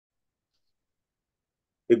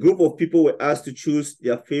A group of people were asked to choose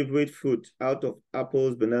their favorite fruit out of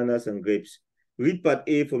apples, bananas, and grapes. Read part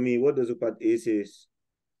A for me. What does the part A say?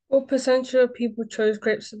 What percentage of people chose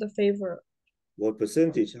grapes as the favorite? What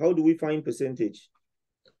percentage? How do we find percentage?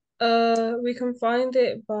 We can find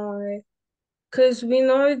it by because we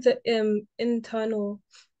know the the internal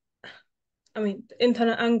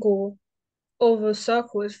angle of a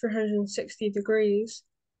circle is 360 degrees.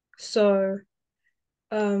 So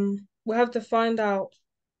we have to find out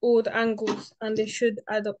all the angles and they should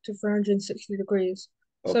add up to 360 degrees.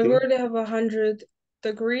 So we Okay. already have 100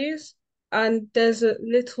 degrees and there's a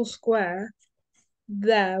little square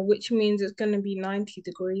there, which means it's going to be 90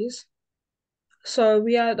 degrees. So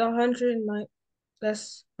we add 109,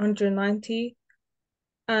 that's 190,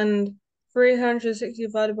 and 360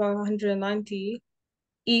 divided by 190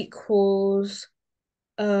 equals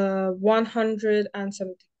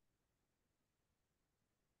 170.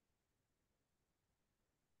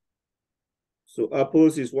 So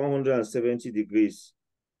apples is 170 degrees.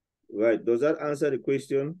 Right. Does that answer the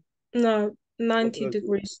question? No, What 90 does it?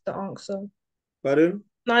 degrees is the answer. Pardon?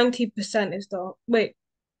 90% is the wait,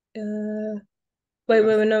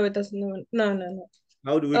 wait, no, it doesn't. No.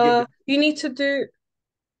 How do we get the You need to do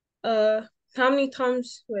uh how many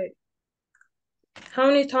times wait, how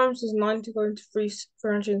many times does 90 go into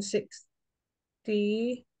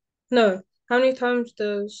 360? No, how many times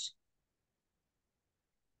does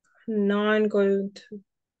 9 go into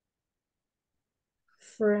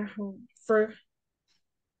for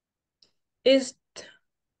is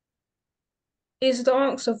is the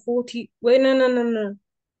answer 40? Wait, no.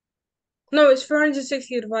 No, it's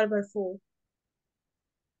 460 divided by 4.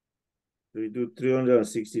 we do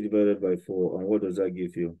 360 divided by 4, and what does that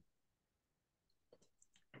give you?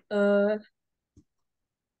 Uh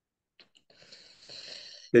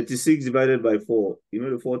 36 divided by 4. You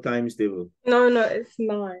know the 4 times table. no, it's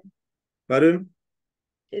 9. Pardon?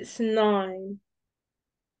 It's 9.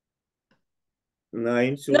 9.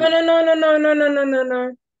 No, So no, no, no, no, no, no, no, no,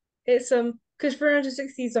 no. It's because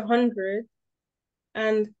 360 is 100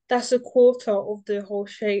 and that's a quarter of the whole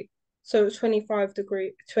shape. So it's 25%.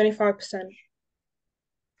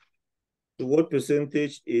 what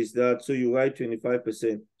percentage is that? So you write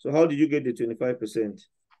 25%. So how did you get the 25%?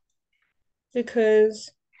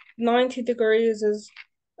 Because 90 degrees is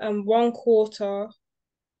one quarter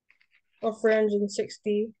of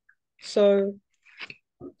 360. So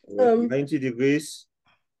Well, 90 degrees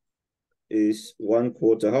is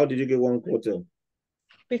 1/4. How did you get 1/4?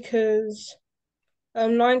 because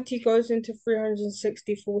 90 goes into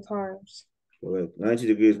 364 times. Correct. 90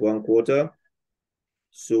 degrees 1/4.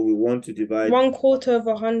 So we want to divide. One quarter of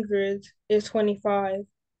 100 is 25.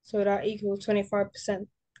 So that equals 25%.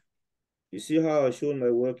 You see how I shown my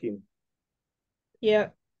working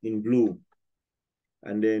Yeah. in blue,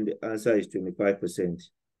 and then the answer is 25%.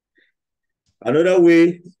 Another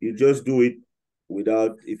way, you just do it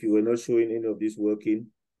without, if you were not showing any of this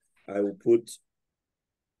working, I will put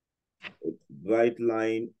a bright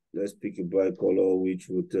line. Let's pick a bright color, which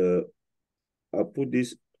would, I'll put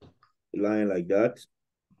this line like that,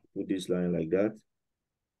 put this line like that.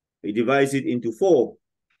 It divides it into 4.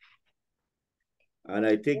 And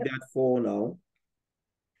I take that 4 now.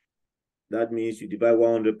 That means you divide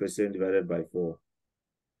 100% divided by 4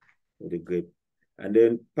 for the grape. And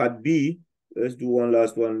then part B, let's do one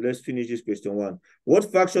last one. Let's finish this question 1.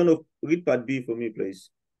 What fraction of, read part B for me,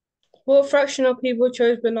 please. What fraction of people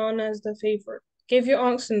chose banana as their favorite? Give your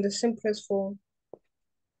answer in the simplest form.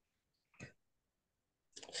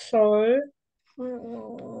 So,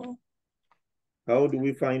 How do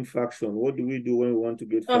we find fraction? What do we do when we want to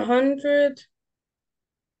get fraction? 100.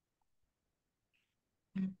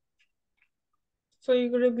 So you're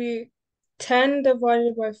going to be 10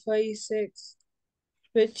 divided by 36,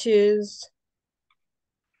 which is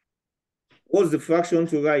What's the fraction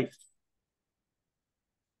to write?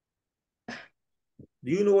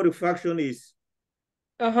 Do you know what a fraction is?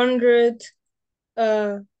 100,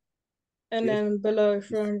 and Yes. then below A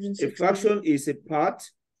 460. fraction is a part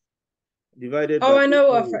divided Oh, by I the know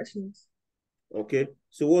what a whole. fraction is. Okay.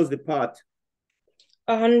 So what's the part?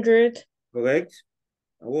 100, Correct.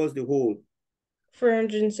 And what's the whole?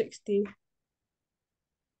 360.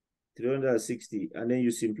 360. And then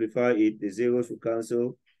you simplify it. The zeros will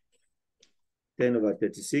cancel. 10 over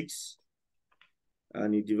 36.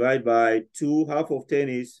 And you divide by 2. Half of 10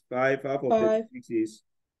 is 5. Half of 5, 36 is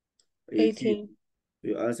 18. 18.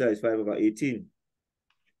 Your answer is 5 over 18.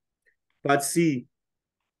 Part C.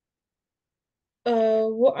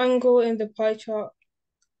 What angle in the pie chart?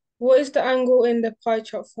 What is the angle in the pie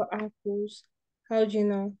chart for apples? How do you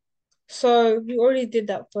know? So we already did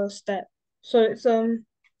that first step. So it's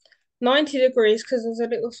 90 degrees because there's a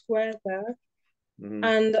little square there,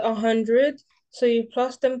 and 100. So you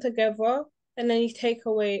plus them together, and then you take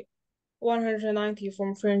away 190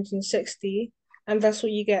 from 360, and that's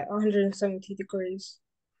what you get, 170 degrees.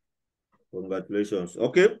 Congratulations.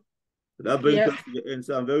 Okay. That brings us to the end.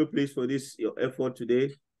 So I'm very pleased for your effort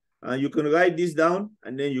today. And you can write this down,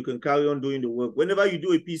 and then you can carry on doing the work. Whenever you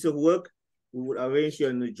do a piece of work, we would arrange you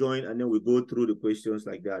and join, and then we go through the questions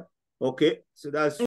like that. Okay, so that's